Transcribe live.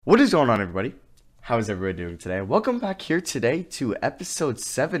What is going on, everybody? How is everybody doing today? Welcome back here today to episode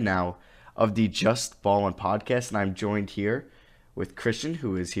 7 now of the Just Ballin Podcast, and I'm joined here with Christian,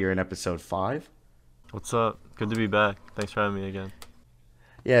 who is here in episode 5. What's up? Good to be back. Thanks for having me again.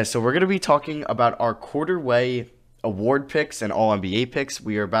 Yeah, so we're going to be talking about our quarterway award picks and all NBA picks.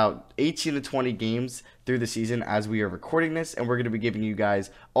 We are about 18 to 20 games through the season as we are recording this, and we're going to be giving you guys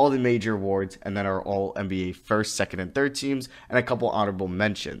all the major awards and then our all NBA first, second, and third teams and a couple honorable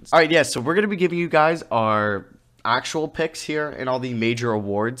mentions. All right, yeah, so we're going to be giving you guys our actual picks here in all the major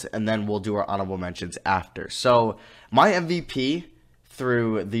awards, and then we'll do our honorable mentions after. So my MVP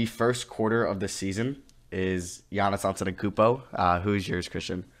through the first quarter of the season is Giannis Antetokounmpo. Who's yours,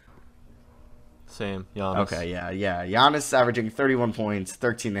 Christian? Same, Giannis. Okay, yeah. Giannis averaging 31 points,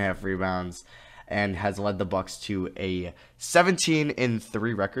 13.5 rebounds, and has led the Bucks to a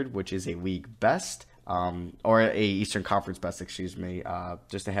 17-3 record, which is a league best, or a Eastern Conference best, excuse me.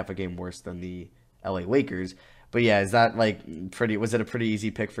 Just a half a game worse than the LA Lakers. But yeah, is that was it a pretty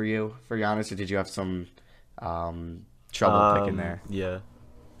easy pick for you for Giannis, or did you have some trouble picking there? Yeah.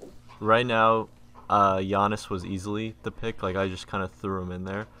 Right now, Giannis was easily the pick. I just kind of threw him in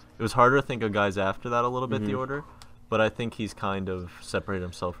there. It was harder to think of guys after that a little bit, the order, but I think he's kind of separated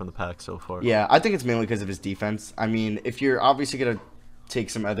himself from the pack so far. Yeah, I think it's mainly because of his defense. I mean, if you're obviously going to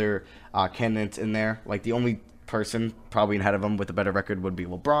take some other candidates in there, like the only person probably ahead of him with a better record would be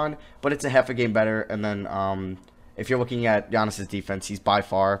LeBron, but it's a half a game better. And then if you're looking at Giannis's defense, he's by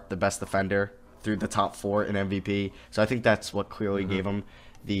far the best defender through the top 4 in MVP. So I think that's what clearly gave him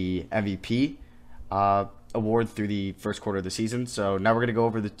the MVP award through the first quarter of the season. So now we're going to go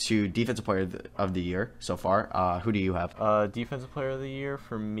over the 2 defensive player of the year so far. Who do you have? Defensive player of the year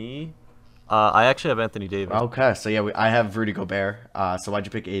for me, I actually have Anthony Davis. Okay, so yeah, I have Rudy Gobert. So why'd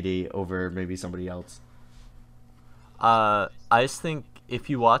you pick AD over maybe somebody else? I just think if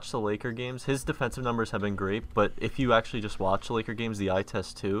you watch the Laker games, his defensive numbers have been great, but if you actually just watch the Laker games, the eye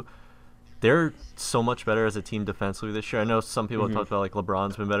test too, they're so much better as a team defensively this year. I know some people have talked about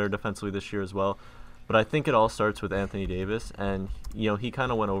LeBron's been better defensively this year as well. But I think it all starts with Anthony Davis, and he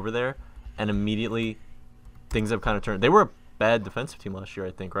kind of went over there, and immediately things have kind of turned. They were a bad defensive team last year,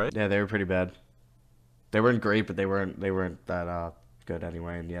 I think, right? Yeah, they were pretty bad. They weren't great, but they weren't that good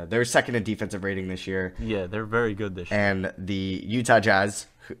anyway. And yeah, they're second in defensive rating this year. Yeah, they're very good this year. And the Utah Jazz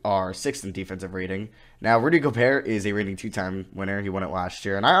are 6th in defensive rating. Now, Rudy Gobert is a rating 2-time winner. He won it last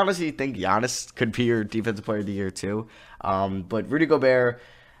year, and I honestly think Giannis could be your defensive player of the year too. But Rudy Gobert,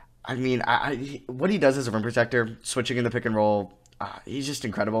 I mean, what he does as a rim protector, switching in the pick and roll, he's just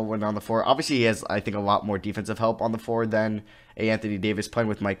incredible when on the floor. Obviously, he has, I think, a lot more defensive help on the floor than Anthony Davis, playing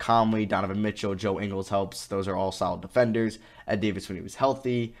with Mike Conley, Donovan Mitchell, Joe Ingles helps. Those are all solid defenders. Ed Davis when he was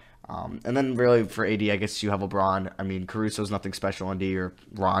healthy. And then really for AD, I guess you have LeBron. I mean, Caruso's nothing special on D, or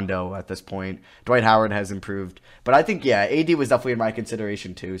Rondo at this point. Dwight Howard has improved. But I think, yeah, AD was definitely in my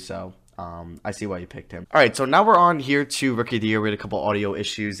consideration too, so I see why you picked him. All right, so now we're on here to Rookie of the Year. We had a couple audio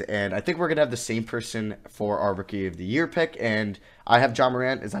issues, and I think we're going to have the same person for our Rookie of the Year pick, and I have John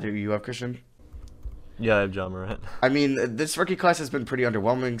Morant. Is that who you have, Christian? Yeah, I have John Morant. I mean, this rookie class has been pretty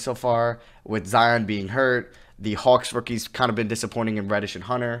underwhelming so far, with Zion being hurt. The Hawks rookies kind of been disappointing in Reddish and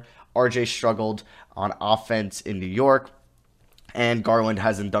Hunter. RJ struggled on offense in New York, and Garland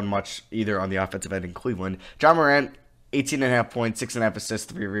hasn't done much either on the offensive end in Cleveland. John Morant, 18.5 points, 6.5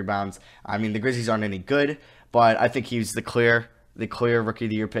 assists, 3 rebounds. I mean, the Grizzlies aren't any good, but I think he's the clear Rookie of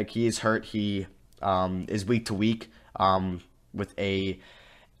the Year pick. He is hurt. He is week to week with a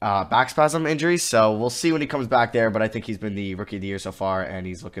back spasm injury, so we'll see when he comes back there, but I think he's been the Rookie of the Year so far, and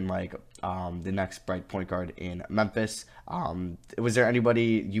he's looking like the next bright point guard in Memphis. Was there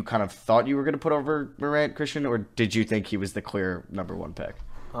anybody you kind of thought you were going to put over Morant, Christian, or did you think he was the clear number 1 pick?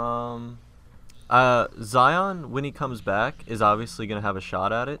 Zion, when he comes back, is obviously going to have a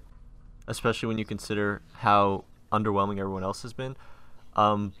shot at it, especially when you consider how underwhelming everyone else has been.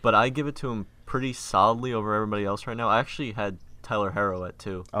 But I give it to him pretty solidly over everybody else right now. I actually had Tyler Herro at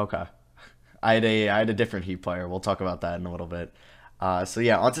 2. Okay. I had a different Heat player. We'll talk about that in a little bit. So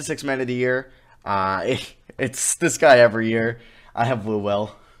yeah, on to 6th man of the year. It's this guy every year. I have Lou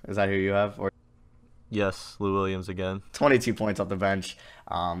Will. Is that who you have? Or Yes, Lou Williams again. 22 points off the bench.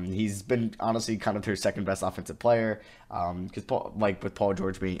 He's been honestly kind of their second best offensive player. Because with Paul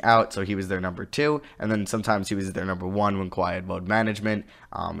George being out, so he was their number 2, and then sometimes he was their number 1 when quiet mode management.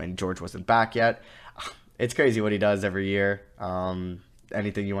 And George wasn't back yet. It's crazy what he does every year.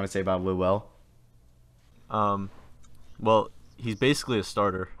 Anything you want to say about Lou Will? Well, he's basically a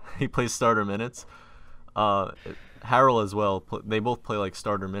starter. He plays starter minutes. Harrell as well. They both play like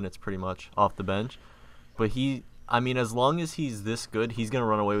starter minutes pretty much off the bench. But I mean, as long as he's this good, he's gonna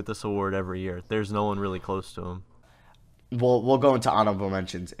run away with this award every year. There's no one really close to him. We'll go into honorable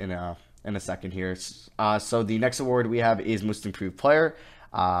mentions in a second here. So the next award we have is Most Improved Player.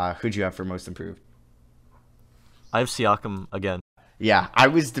 Who'd you have for Most Improved? I have Siakam again. Yeah, I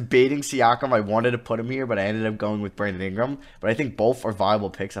was debating Siakam. I wanted to put him here, but I ended up going with Brandon Ingram. But I think both are viable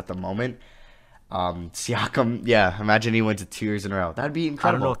picks at the moment. Siakam, yeah, imagine he went to 2 years in a row. That'd be incredible.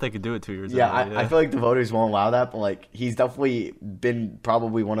 I don't know if they could do it 2 years Yeah, in a row. I feel like the voters won't allow that, but like he's definitely been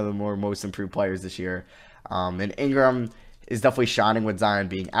probably one of the most improved players this year. And Ingram is definitely shining with Zion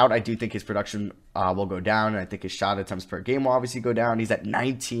being out. I do think his production will go down, and I think his shot attempts per game will obviously go down. He's at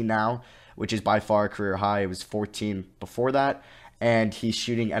 19 now, which is by far a career high. It was 14 before that, and he's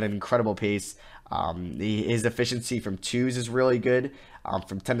shooting at an incredible pace. His efficiency from twos is really good.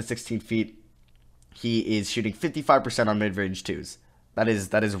 From 10 to 16 feet, he is shooting 55% on mid-range twos. That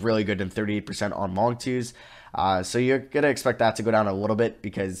is really good, and 38% on long twos. So you're going to expect that to go down a little bit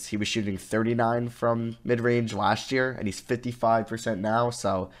because he was shooting 39 from mid-range last year, and he's 55% now.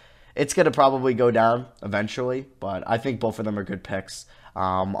 So it's going to probably go down eventually, but I think both of them are good picks.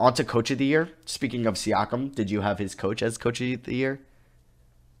 On to Coach of the Year. Speaking of Siakam, did you have his coach as Coach of the Year?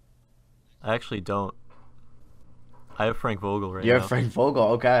 I actually don't. I have Frank Vogel right now. You have Frank Vogel,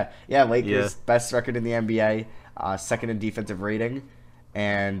 okay. Yeah, Lakers, Yeah. best record in the NBA, second in defensive rating,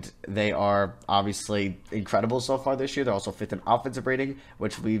 and they are obviously incredible so far this year. They're also fifth in offensive rating,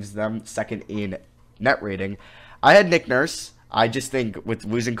 which leaves them second in net rating. I had Nick Nurse. I just think with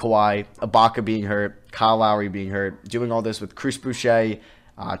losing Kawhi, Ibaka being hurt, Kyle Lowry being hurt, doing all this with Chris Boucher,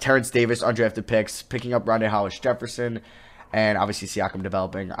 Terrence Davis, undrafted picks, picking up Rondae Hollis-Jefferson, and obviously Siakam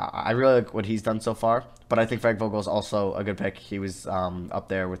developing. I really like what he's done so far, but I think Frank Vogel is also a good pick. He was up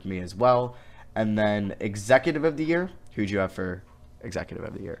there with me as well. And then Executive of the Year, who'd you have for Executive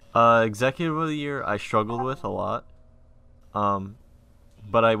of the Year? Executive of the Year, I struggled with a lot.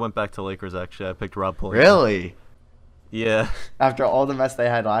 But I went back to Lakers, actually. I picked Rob Pelinka. Really? Yeah. After all the mess they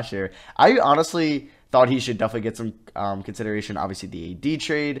had last year. I honestly thought he should definitely get some consideration. Obviously, the AD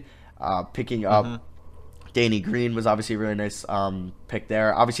trade, picking up Danny Green was obviously a really nice pick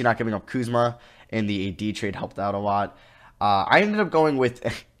there. Obviously, not giving up Kuzma in the AD trade helped out a lot. I ended up going with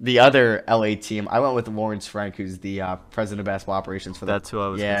the other LA team. I went with Lawrence Frank, who's the president of basketball operations for That's who I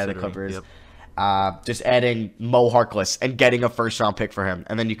was the considering. Clippers. Yep. Just adding Mo Harkless and getting a first-round pick for him.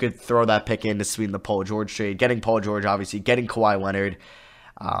 And then you could throw that pick in to sweeten the Paul George trade. Getting Paul George, obviously. Getting Kawhi Leonard.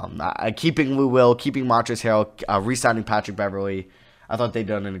 Keeping Lou Will. Keeping Montrezl Harrell. Re-signing Patrick Beverley. I thought they'd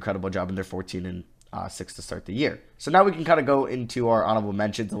done an incredible job in their 14-6 to start the year. So now we can kind of go into our honorable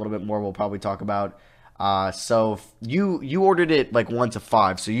mentions a little bit more. We'll probably talk about. So you ordered it like 1 to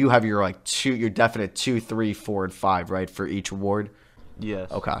 5. So you have your your definite 2, 3, 4, and 5, right, for each award.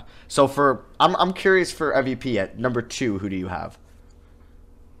 Yes. Okay. So I'm curious for MVP at number 2. Who do you have?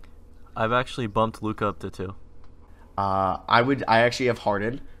 I've actually bumped Luka up to 2. I actually have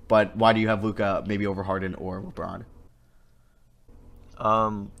Harden, but why do you have Luka maybe over Harden or LeBron?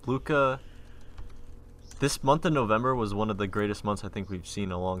 Luka. This month of November was one of the greatest months I think we've seen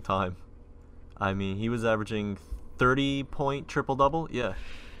in a long time. I mean, he was averaging 30-point triple-double, yeah,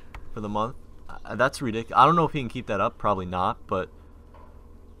 for the month. That's ridiculous. I don't know if he can keep that up. Probably not, but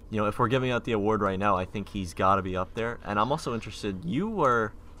if we're giving out the award right now, I think he's got to be up there. And I'm also interested. You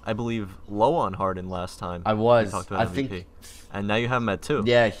were, I believe, low on Harden last time. I was. We talked about MVP. And now you have him at 2.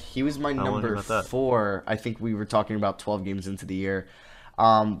 Yeah, he was my number about that. 4. I think we were talking about 12 games into the year.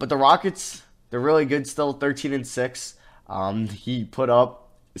 But the Rockets, they're really good still, 13-6. He put up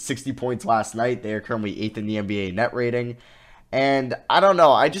 60 points last night. They are currently 8th in the NBA net rating. And I don't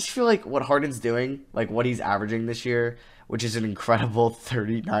know. I just feel like what Harden's doing, like what he's averaging this year, which is an incredible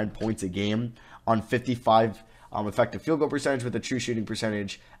 39 points a game on 55 effective field goal percentage with a true shooting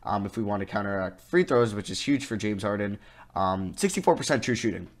percentage. If we want to counteract free throws, which is huge for James Harden, 64% true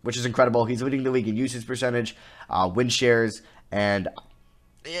shooting, which is incredible. He's leading the league in usage percentage, win shares, and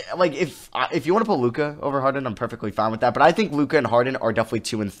like if you want to put Luka over Harden, I'm perfectly fine with that. But I think Luka and Harden are definitely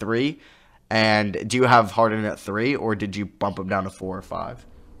 2 and 3. And do you have Harden at 3, or did you bump him down to 4 or 5?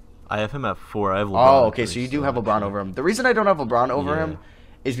 I have him at 4. I have LeBron. Oh, okay. So you do have LeBron over him. The reason I don't have LeBron over him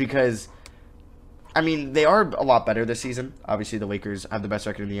is because, I mean, they are a lot better this season. Obviously, the Lakers have the best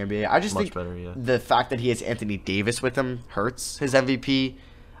record in the NBA. I just think better, yeah. The fact that he has Anthony Davis with him hurts his MVP.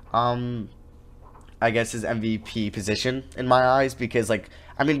 I guess his MVP position in my eyes, because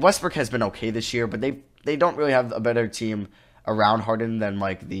Westbrook has been okay this year, but they don't really have a better team around Harden than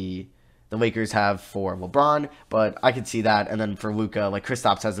like the the Lakers have for LeBron, but I could see that. And then for Luka, like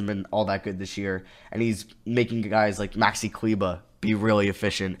Kristaps hasn't been all that good this year, and he's making guys like Maxi Kleba be really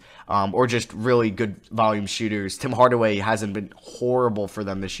efficient, or just really good volume shooters. Tim Hardaway hasn't been horrible for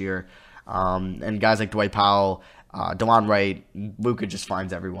them this year, and guys like Dwight Powell, DeLon Wright, Luka just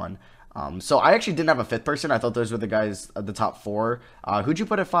finds everyone. So I actually didn't have a fifth person. I thought those were the guys at the top four. Who'd you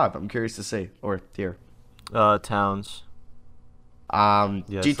put at 5? I'm curious to see, or here. Towns. Do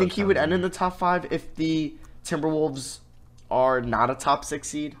you think he would end in the top 5 if the Timberwolves are not a top 6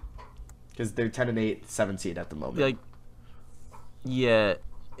 seed? Because they're 10-8, 7 seed at the moment. Yeah,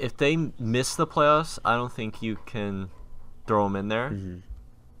 if they miss the playoffs, I don't think you can throw them in there. Mm-hmm.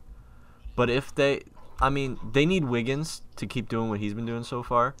 But if they need Wiggins to keep doing what he's been doing so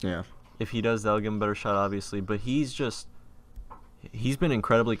far. Yeah. If he does, that'll give him a better shot, obviously. But he's been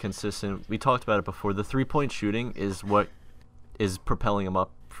incredibly consistent. We talked about it before. The 3-point shooting is what is propelling him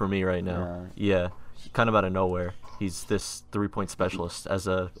up for me right now. Yeah. Kind of out of nowhere. He's this 3-point specialist as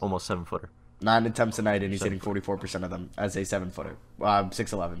a almost 7-footer. 9 attempts a night, and he's hitting 44% of them as a 7-footer,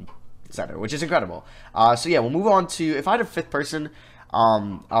 6'11" center, which is incredible. So yeah, we'll move on to, if I had a fifth person,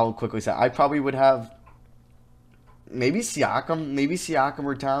 I'll quickly say I probably would have maybe Siakam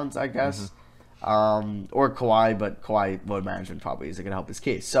or Towns, I guess, or Kawhi, but Kawhi load management probably isn't gonna help his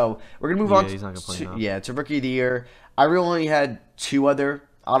case. So we're gonna move on. He's not gonna play now. To Rookie of the Year. I really only had 2 other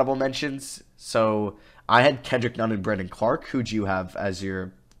audible mentions. So I had Kendrick Nunn and Brandon Clark. Who'd you have as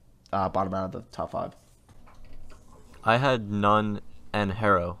your bottom out of the top 5? I had Nunn and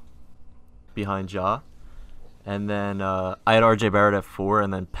Harrow behind Ja. And then I had RJ Barrett at 4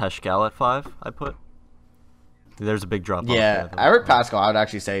 and then Peshgal at 5, I put. There's a big drop off. Yeah, Eric Pascal, I would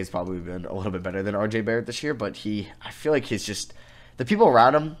actually say he's probably been a little bit better than RJ Barrett this year, but I feel like he's just, the people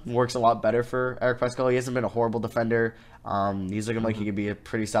around him works a lot better for Eric Pascal. He hasn't been a horrible defender. He's looking like he could be a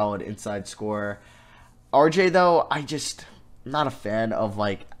pretty solid inside scorer. RJ, though, I'm not a fan of,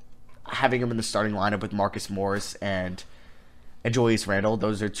 like, having him in the starting lineup with Marcus Morris and Julius Randle.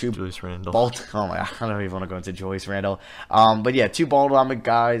 Those are two Julius Randle. Oh my god, I don't even want to go into Julius Randle. But yeah, 2 ball-dominant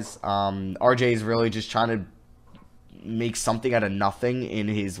guys. RJ is really just trying to make something out of nothing in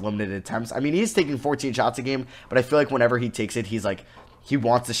his limited attempts. I mean, he's taking 14 shots a game, but I feel like whenever he takes it, he's like, he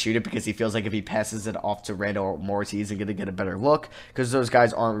wants to shoot it because he feels like if he passes it off to Randle or Morris, he isn't going to get a better look because those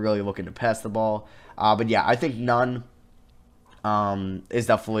guys aren't really looking to pass the ball. But yeah, I think Nunn is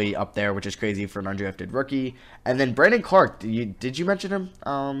definitely up there, which is crazy for an undrafted rookie. And then Brandon Clark, did you mention him?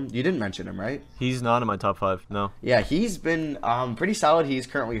 You didn't mention him, right? He's not in my top 5, no. Yeah, he's been pretty solid. He's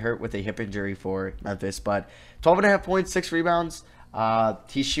currently hurt with a hip injury for Memphis, but 12.5 points, 6 rebounds.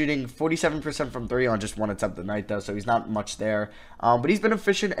 He's shooting 47% from 3 on just 1 attempt a night, though, so he's not much there. But he's been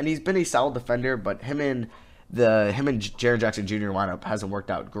efficient, and he's been a solid defender, but him and Jaren Jackson Jr. lineup hasn't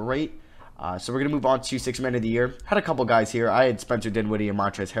worked out great. So we're going to move on to 6th Man of the Year. Had a couple guys here. I had Spencer Dinwiddie and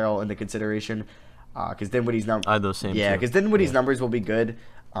Montrezl Harrell in the consideration because Dinwiddie's numbers. I had those same Yeah, because Dinwiddie's numbers will be good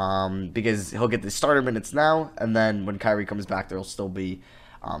because he'll get the starter minutes now, and then when Kyrie comes back, they'll still be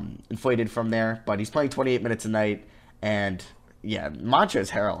inflated from there. But he's playing 28 minutes a night, and yeah, Montrezl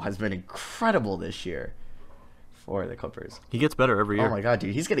Harrell has been incredible this year for the Clippers. He gets better every year. Oh my god,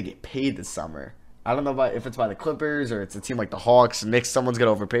 dude, he's going to get paid this summer. I don't know if it's by the Clippers or it's a team like the Hawks, Knicks, someone's going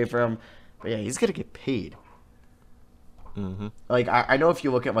to overpay for him. But yeah, he's gonna get paid. Mm-hmm. Like I know if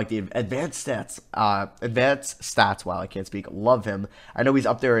you look at like the advanced stats. While I can't speak, love him. I know he's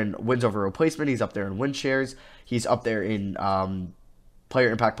up there in wins over replacement. He's up there in win shares. He's up there in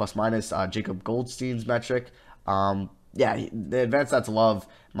player impact plus minus. Jacob Goldstein's metric. The advanced stats love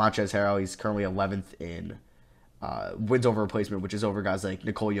Montrezl Harrell. He's currently 11th in wins over replacement, which is over guys like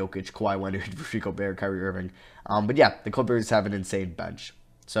Nikola Jokic, Kawhi Leonard, Rudy Gobert, Kyrie Irving. But yeah, the Clippers have an insane bench.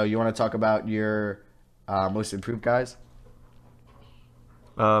 So you want to talk about your most improved guys?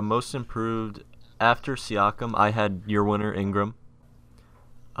 Most improved after Siakam, I had your winner Ingram.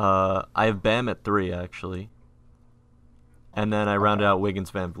 I have Bam at 3 actually, and then I rounded out Wiggins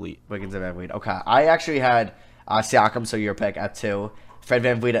Van Vliet. Okay, I actually had Siakam, so your pick at 2, Fred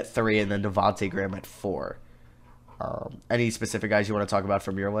Van Vliet at 3, and then Devontae Graham at 4. Any specific guys you want to talk about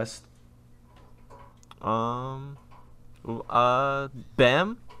from your list? Bam.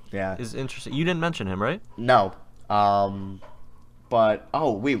 Yeah, is interesting. You didn't mention him, right? No. But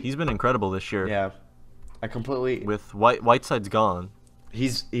he's been incredible this year. Yeah, I completely with Whiteside's gone.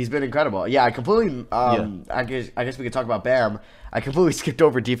 He's been incredible. Yeah, I completely. I guess we could talk about Bam. I completely skipped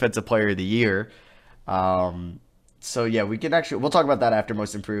over Defensive Player of the Year. So yeah, we'll talk about that after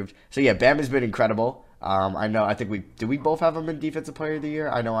most improved. So yeah, Bam has been incredible. I think we both have him in Defensive Player of the Year?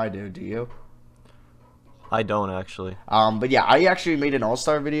 I know I do. Do you? I don't actually. But yeah, I actually made an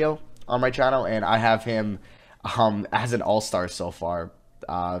all-star video on my channel, and I have him as an all-star so far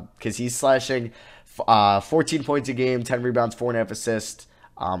because he's slashing 14 points a game, 10 rebounds, 4.5 assists,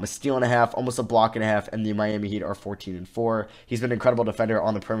 a steal and a half, almost a block and a half, and the Miami Heat are 14-4. He's been an incredible defender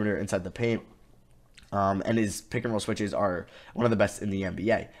on the perimeter inside the paint. And his pick and roll switches are one of the best in the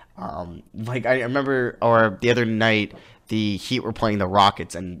NBA. Like I remember, or the other night, the Heat were playing the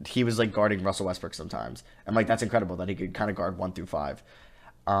Rockets, and he was like guarding Russell Westbrook sometimes. And like that's incredible that he could kind of guard 1 through 5.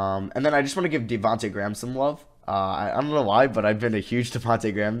 And then I just want to give Devontae Graham some love. I don't know why, but I've been a huge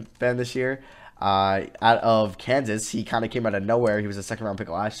Devontae Graham fan this year. Out of Kansas, he kind of came out of nowhere. He was a second-round pick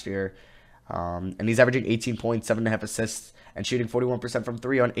last year. And he's averaging 18 points, 7.5 assists, and shooting 41% from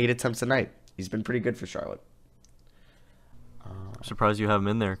 3 on 8 attempts a night. He's been pretty good for Charlotte. I'm surprised you have him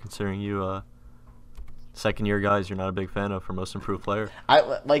in there, considering you second-year guys you're not a big fan of for most improved player.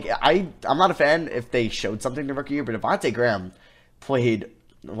 I'm not a fan if they showed something the rookie year, but Devontae Graham played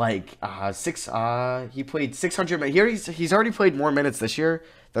he played 600 minutes. He's already played more minutes this year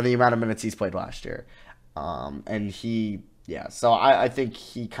than the amount of minutes he's played last year. So I think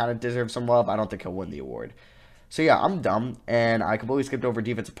he kind of deserves some love. I don't think he'll win the award. So yeah, I'm dumb, and I completely skipped over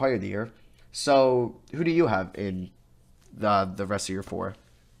Defensive Player of the Year. So who do you have in the rest of your 4?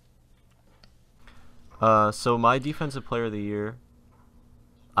 So my Defensive Player of the Year,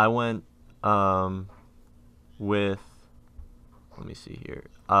 I went with, let me see here.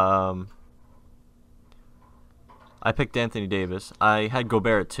 I picked Anthony Davis. I had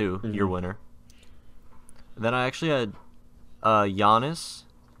Gobert too, your winner. Then I actually had Giannis,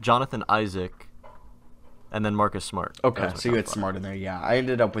 Jonathan Isaac, and then Marcus Smart. Okay, so you had Smart in there, yeah. I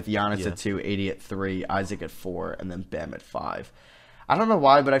ended up with Giannis at 2, 80 at 3, Isaac at 4, and then Bam at 5. I don't know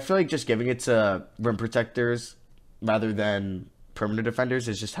why, but I feel like just giving it to rim protectors rather than perimeter defenders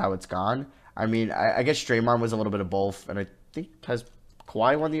is just how it's gone. I mean, I guess Draymond was a little bit of both, and I think has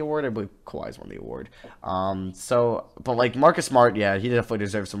Kawhi won the award? I believe Kawhi's won the award. But like Marcus Smart, yeah, he definitely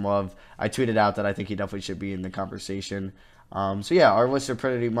deserves some love. I tweeted out that I think he definitely should be in the conversation. So yeah, our lists are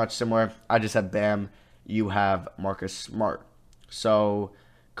pretty much similar. I just have Bam. You have Marcus Smart. So,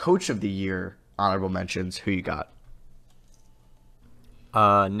 Coach of the Year, honorable mentions. Who you got?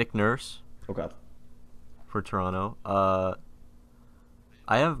 Nick Nurse. Okay. For Toronto. I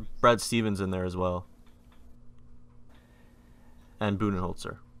have Brad Stevens in there as well. And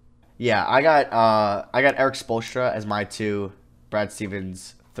Budenholzer. Yeah, I got Eric Spoelstra as my 2, Brad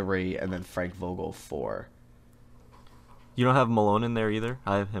Stevens 3, and then Frank Vogel 4. You don't have Malone in there either?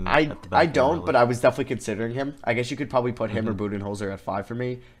 I have him. I don't, but I was definitely considering him. I guess you could probably put him or Budenholzer at 5 for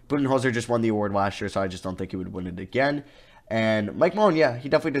me. Budenholzer just won the award last year, so I just don't think he would win it again. And Mike Malone, yeah, he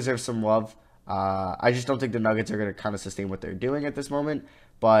definitely deserves some love. I just don't think the Nuggets are going to kind of sustain what they're doing at this moment,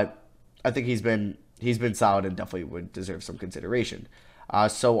 but I think he's been solid and definitely would deserve some consideration.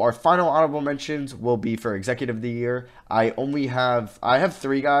 So our final honorable mentions will be for Executive of the Year. I have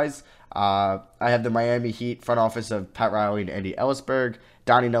 3 guys. I have the Miami Heat front office of Pat Riley and Andy Ellisberg,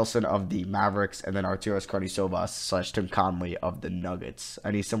 Donnie Nelson of the Mavericks, and then Arturas Karnisovas / Tim Conley of the Nuggets.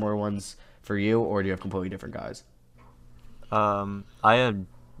 Any similar ones for you, or do you have completely different guys? I had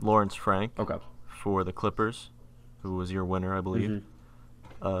Lawrence Frank for the Clippers, who was your winner, I believe.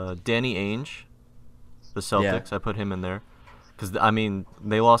 Danny Ainge, the Celtics, I put him in there. Because, I mean,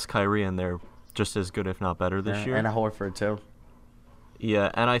 they lost Kyrie, and they're just as good, if not better, this year. And Horford, too.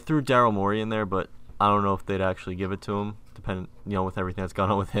 Yeah, and I threw Daryl Morey in there, but I don't know if they'd actually give it to him, depending, with everything that's gone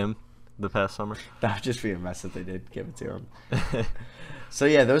on with him the past summer. That would just be a mess if they did give it to him. So,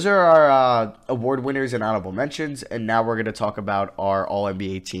 yeah, those are our award winners and honorable mentions, and now we're going to talk about our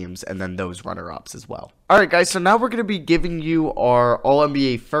All-NBA teams and then those runner-ups as well. All right, guys, so now we're going to be giving you our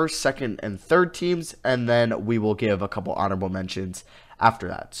All-NBA first, second, and third teams, and then we will give a couple honorable mentions after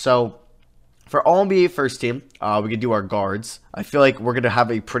that. So, for All-NBA first team, we could do our guards. I feel like we're going to have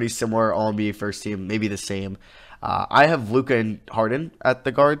a pretty similar All-NBA first team, maybe the same. I have Luka and Harden at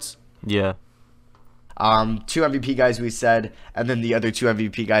the guards. Yeah. 2 MVP guys we said, and then the other 2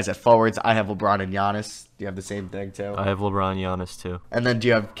 MVP guys at forwards. I have LeBron and Giannis. Do you have the same thing too? I have LeBron and Giannis too. And then do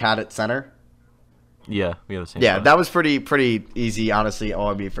you have Cat at center? Yeah, we have the same. Yeah, that was pretty easy, honestly.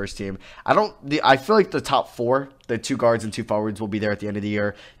 All NBA first team. I feel like the top 4, the 2 guards and 2 forwards, will be there at the end of the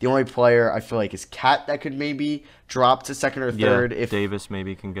year. The only player I feel like is Cat that could maybe drop to second or third. If Davis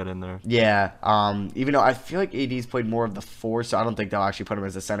maybe can get in there. Yeah. Even though I feel like AD's played more of the 4, so I don't think they'll actually put him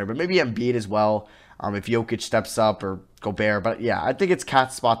as a center. But maybe Embiid as well. If Jokic steps up or Gobert. But yeah, I think it's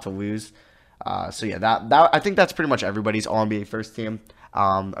Cat's spot to lose. So yeah, that I think that's pretty much everybody's All NBA first team.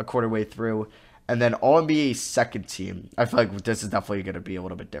 A quarter way through. And then All NBA second team. I feel like this is definitely going to be a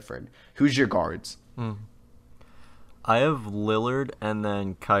little bit different. Who's your guards? I have Lillard and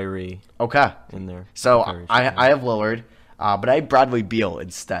then Kyrie Okay. in there. So Kyrie I have Lillard, but I have Bradley Beal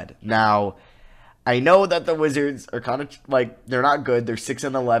instead. Now, I know that the Wizards are kind of like they're not good. They're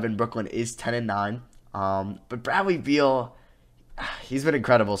 6-11. Brooklyn is 10-9. But Bradley Beal, he's been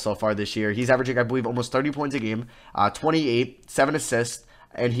incredible so far this year. He's averaging, I believe, almost 30 points a game, 28, 7 assists,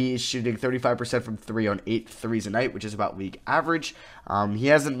 and he's shooting 35% from three on 8 threes a night, which is about league average. He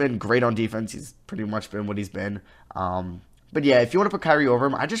hasn't been great on defense. He's pretty much been what he's been. But yeah, if you want to put Kyrie over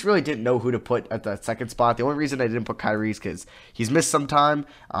him, I just really didn't know who to put at that second spot. The only reason I didn't put Kyrie is because he's missed some time,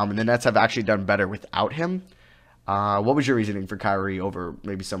 and the Nets have actually done better without him. What was your reasoning for Kyrie over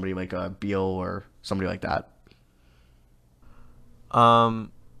maybe somebody like a Beal or somebody like that? I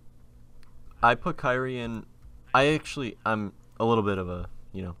put Kyrie in. I'm a little bit of a,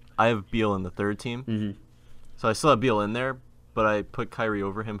 I have Beal in the third team. Mm-hmm. So I still have Beal in there, but I put Kyrie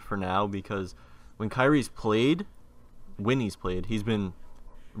over him for now because when he's played, he's been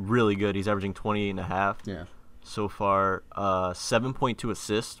really good. He's averaging 28.5 Yeah. so far, 7.2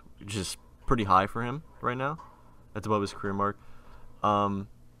 assists, which is pretty high for him right now. That's above his career mark.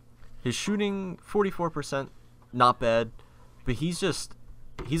 His shooting 44%, not bad, but he's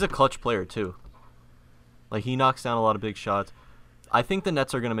a clutch player too. Like, he knocks down a lot of big shots. I think the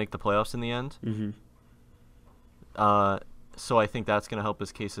Nets are going to make the playoffs in the end. Mm-hmm. So I think that's going to help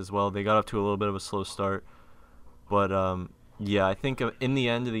his case as well. They got off to a little bit of a slow start. But, yeah, I think in the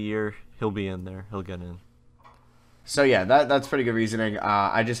end of the year, he'll be in there. He'll get in. So yeah, that's pretty good reasoning.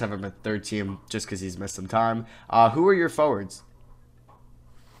 I just have him at third team just because he's missed some time. Who are your forwards?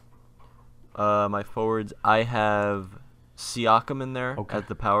 My forwards, I have Siakam in there Okay. as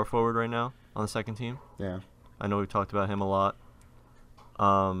the power forward right now on the second team. Yeah. I know we've talked about him a lot.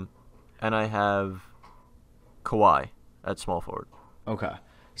 And I have Kawhi at small forward. Okay.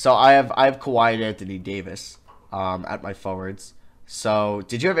 So I have Kawhi and Anthony Davis at my forwards. So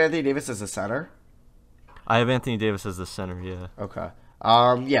did you have Anthony Davis as a center? I have Anthony Davis as the center, yeah. Okay.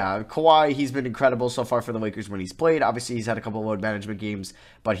 Yeah, Kawhi, he's been incredible so far for the Lakers when he's played. Obviously, he's had a couple of load management games,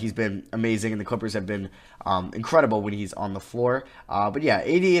 but he's been amazing, and the Clippers have been incredible when he's on the floor. But yeah,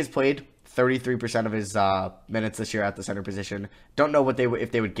 AD has played 33% of his minutes this year at the center position. Don't know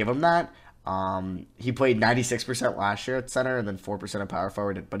if they would give him that. He played 96% last year at center and then 4% at power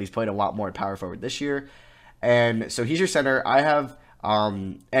forward, but he's played a lot more at power forward this year. And so he's your center. I have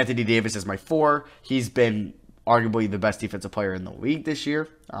Anthony Davis as my 4. He's been arguably the best defensive player in the league this year.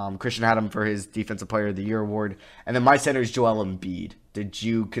 Christian had him for his Defensive Player of the Year award. And then my center is Joel Embiid. Did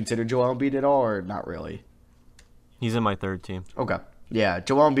you consider Joel Embiid at all or not really? He's in my third team. Okay. Yeah,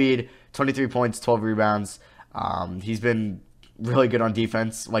 Joel Embiid, 23 points, 12 rebounds. He's been really good on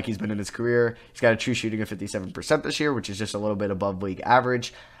defense like he's been in his career. He's got a true shooting of 57% this year, which is just a little bit above league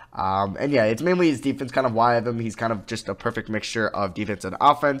average. And yeah, it's mainly his defense kind of why I have him. He's kind of just a perfect mixture of defense and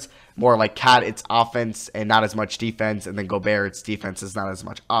offense. More like Cat, it's offense and not as much defense. And then Gobert, it's defense, is not as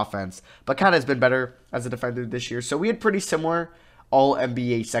much offense. But Cat has been better as a defender this year. So we had pretty similar all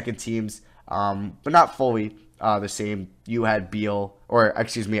NBA second teams, but not fully the same. You had Beal, or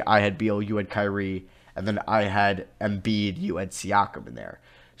excuse me, I had Beal, you had Kyrie, and then I had Embiid, you had Siakam in there.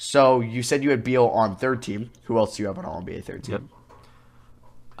 So you said you had Beal on third team. Who else do you have on all NBA third team? Yep.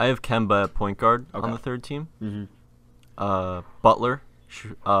 I have Kemba at point guard Okay. on the third team. Mm-hmm. Butler,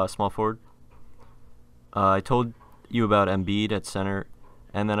 small forward. I told you about Embiid at center,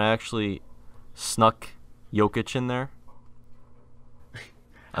 and then I actually snuck Jokic in there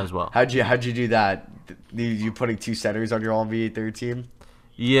as well. How'd you do that? You putting 2 centers on your all NBA third team?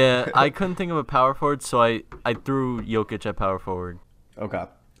 Yeah, I couldn't think of a power forward, so I threw Jokic at power forward. Okay.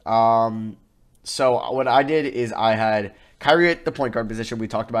 So what I did is I had Kyrie at the point guard position. We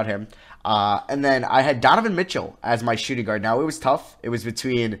talked about him. And then I had Donovan Mitchell as my shooting guard. Now, it was tough. It was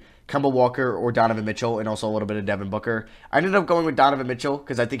between Kemba Walker or Donovan Mitchell and also a little bit of Devin Booker. I ended up going with Donovan Mitchell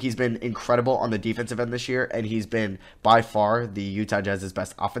because I think he's been incredible on the defensive end this year, and he's been by far the Utah Jazz's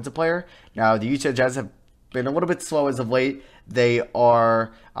best offensive player. Now, the Utah Jazz have been a little bit slow as of late. They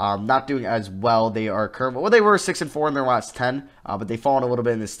are not doing as well. They are currently, well, they were 6-4 in their last 10, but they've fallen a little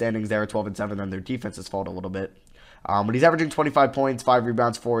bit in the standings. They are 12-7, and their defense has fallen a little bit. But he's averaging 25 points, 5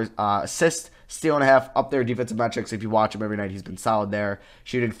 rebounds, 4 assists, steal and a half, up there defensive metrics. If you watch him every night, he's been solid there.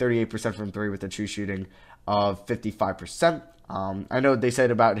 Shooting 38% from 3 with a true shooting of 55%. I know they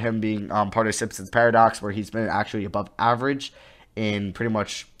said about him being part of Simpson's paradox, where he's been actually above average in pretty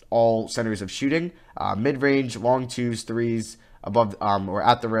much all centers of shooting. Mid-range, long 2s, 3s, above or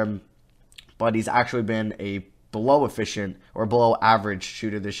at the rim. But he's actually been a below efficient or below average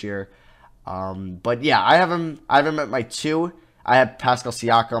shooter this year. But yeah, I have him at my 2. I have Pascal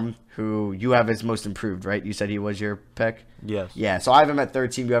Siakam, who you have as most improved, right? You said he was your pick? Yes. Yeah, so I have him at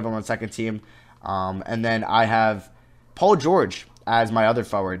third team. You have him on second team. And then I have Paul George as my other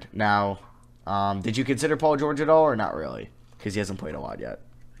forward. Now, did you consider Paul George at all or not really? Because he hasn't played a lot yet.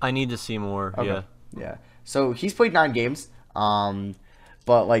 I need to see more. Okay. Yeah. Yeah. So he's played 9 games.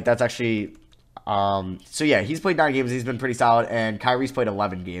 But like that's actually so yeah, he's played 9 games. He's been pretty solid, and Kyrie's played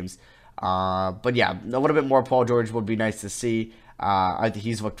 11 games. But yeah, a little bit more Paul George would be nice to see. I think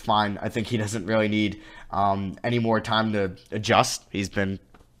he's looked fine. I think he doesn't really need any more time to adjust. He's been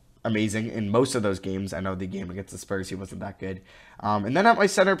amazing in most of those games. I know the game against the Spurs, he wasn't that good. And then at my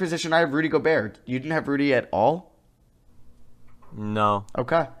center position, I have Rudy Gobert. You didn't have Rudy at all? No.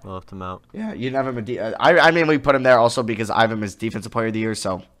 Okay. I left him out. Yeah, you didn't have him. I mainly put him there also because I have him as Defensive Player of the Year.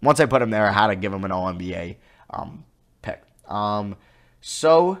 So once I put him there, I had to give him an All-NBA pick.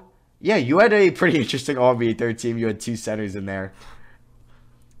 So yeah, you had a pretty interesting All-NBA third team. You had 2 centers in there.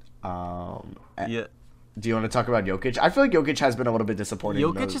 Yeah. Do you want to talk about Jokic? I feel like Jokic has been a little bit disappointing.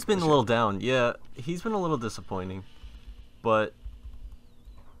 Jokic has been a little down. Yeah, he's been a little disappointing. But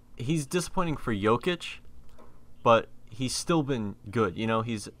he's disappointing for Jokic, but he's still been good. You know,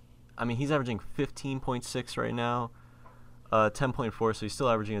 he's averaging 15.6 right now, 10.4, so he's still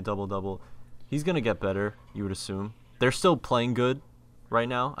averaging a double-double. He's going to get better, you would assume. They're still playing good right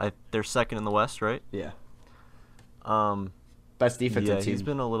now. They're second in the West, right? Yeah. Best defensive team. He's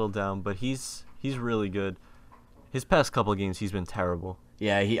been a little down, but he's really good. His past couple of games, he's been terrible.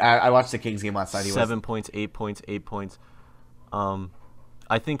 Yeah, I watched the Kings game last night. 7 points, 8 points, 8 points.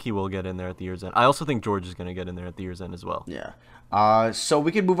 I think he will get in there at the year's end. I also think George is going to get in there at the year's end as well. Yeah. So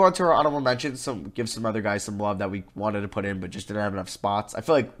we can move on to our honorable mentions. Give some other guys some love that we wanted to put in, but just didn't have enough spots. I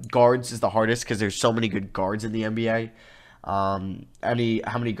feel like guards is the hardest because there's so many good guards in the NBA. How many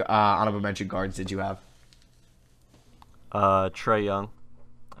honorable mention guards did you have? Trae Young.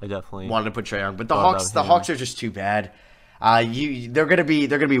 I definitely wanted to put Trae Young, but the Hawks are just too bad. They're gonna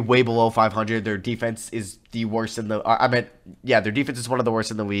be way below 500. Their defense is the worst in the. Their defense is one of the worst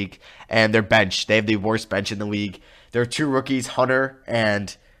in the league, and their bench. They have the worst bench in the league. Their 2 rookies, Hunter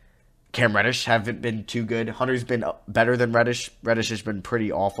and Cam Reddish, haven't been too good. Hunter's been better than Reddish. Reddish has been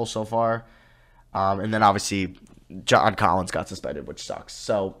pretty awful so far. And then obviously John Collins got suspended, which sucks.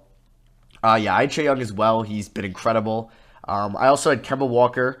 So, I had Trae Young as well. He's been incredible. I also had Kemba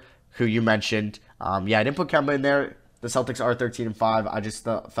Walker, who you mentioned. I didn't put Kemba in there. The Celtics are 13-5. I just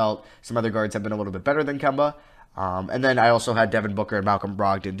felt some other guards have been a little bit better than Kemba. And then I also had Devin Booker and Malcolm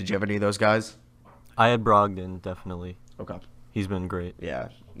Brogdon. Did you have any of those guys? I had Brogdon, definitely. Okay. He's been great. Yeah.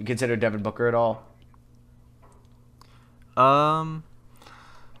 You consider Devin Booker at all? I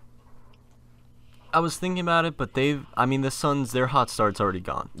was thinking about it, but the Suns, their hot start's already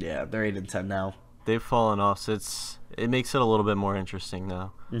gone. Yeah, they're 8-10 now. They've fallen off, so it makes it a little bit more interesting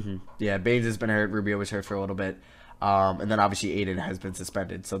now. Mm-hmm. Yeah, Baines has been hurt. Rubio was hurt for a little bit. And then obviously Aiden has been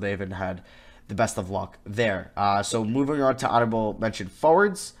suspended, so they haven't had the best of luck there. So moving on to honorable mention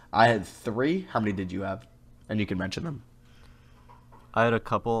forwards, I had 3. How many did you have? And you can mention them. I had a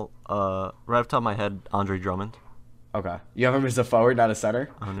couple. Right off the top of my head, Andre Drummond. Okay. You have him as a forward, not a center?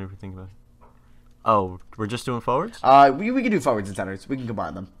 I don't ever think about it. Oh, we're just doing forwards? We can do forwards and centers. We can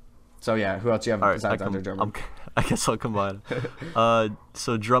combine them. So yeah, who else do you have besides Andre Drummond? I guess I'll combine.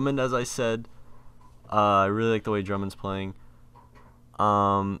 So Drummond, as I said, I really like the way Drummond's playing.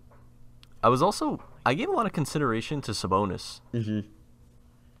 I gave a lot of consideration to Sabonis. Mm-hmm.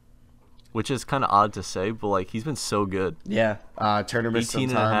 Which is kind of odd to say, but like he's been so good. Yeah. Turner missed 18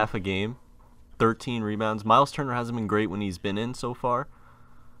 some and time. a half a game, 13 rebounds. Miles Turner hasn't been great when he's been in so far.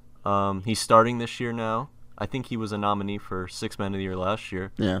 He's starting this year now. I think he was a nominee for 6th Man of the Year last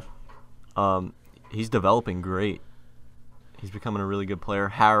year. Yeah. He's developing great. He's becoming a really good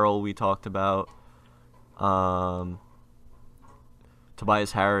player. Harrell, we talked about.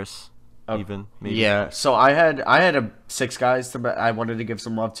 Tobias Harris, even maybe. Yeah. So I had 6 guys I wanted to give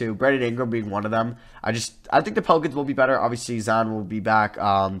some love to. Brandon Ingram being one of them. I think the Pelicans will be better. Obviously, Zion will be back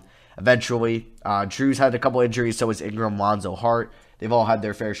eventually. Drew's had a couple injuries. So is Ingram, Lonzo, Hart. They've all had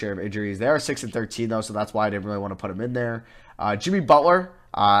their fair share of injuries. They are 6-13 though, so that's why I didn't really want to put him in there. Jimmy Butler.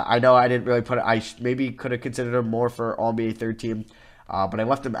 I know I didn't really put it. I maybe could have considered him more for All-NBA third team, but I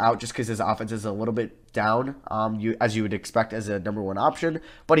left him out just because his offense is a little bit down, as you would expect as a number 1 option.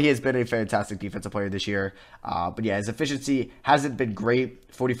 But he has been a fantastic defensive player this year. But yeah, his efficiency hasn't been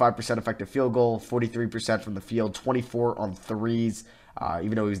great. 45% effective field goal, 43% from the field, 24 on threes,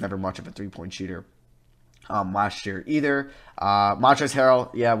 even though he was never much of a three-point shooter. Last year either. Montrezl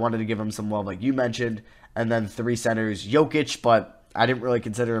Harrell, I wanted to give him some love like you mentioned. And then 3 centers, Jokic, but I didn't really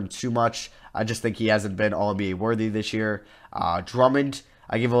consider him too much. I just think he hasn't been All-NBA worthy this year. Drummond,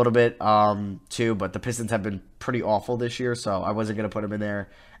 I give a little bit too, but the Pistons have been pretty awful this year, so I wasn't going to put him in there.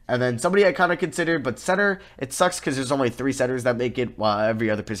 And then somebody I kind of considered, but center, it sucks because there's only 3 centers that make it, while every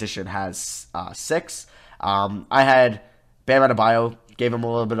other position has 6. I had Bam Adebayo, gave him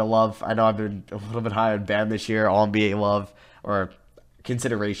a little bit of love. I know I've been a little bit high on Bam this year, All-NBA love or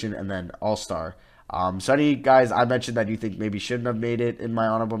consideration, and then All-Star. So any guys I mentioned that you think maybe shouldn't have made it in my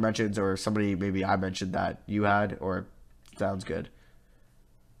honorable mentions, or somebody maybe I mentioned that you had, or sounds good?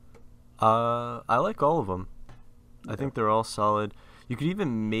 I like all of them. I think they're all solid. You could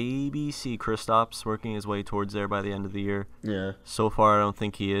even maybe see Kristaps working his way towards there by the end of the year. Yeah. So far, I don't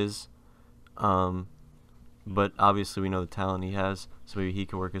think he is. But obviously, we know the talent he has, so maybe he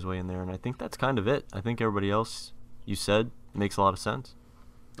could work his way in there. And I think that's kind of it. I think everybody else you said makes a lot of sense.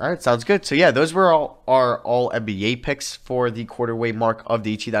 All right, sounds good. So, yeah, those were our All-NBA picks for the quarterway mark of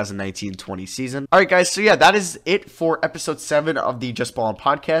the 2019-20 season. All right, guys, so, yeah, that is it for Episode 7 of the Just Ballin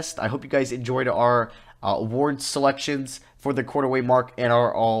Podcast. I hope you guys enjoyed our award selections for the quarterway mark and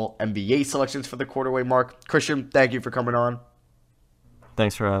our All-NBA selections for the quarterway mark. Christian, thank you for coming on.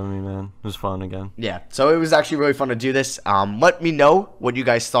 Thanks for having me, man. It was fun again. Yeah, so it was actually really fun to do this. Let me know what you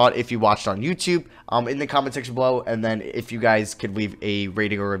guys thought if you watched on YouTube in the comment section below. And then if you guys could leave a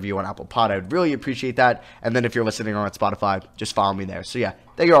rating or review on Apple Pod, I would really appreciate that. And then if you're listening on Spotify, just follow me there. So yeah,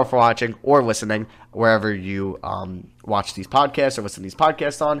 thank you all for watching or listening wherever you watch these podcasts or listen to these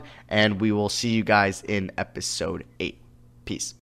podcasts on. And we will see you guys in episode 8. Peace.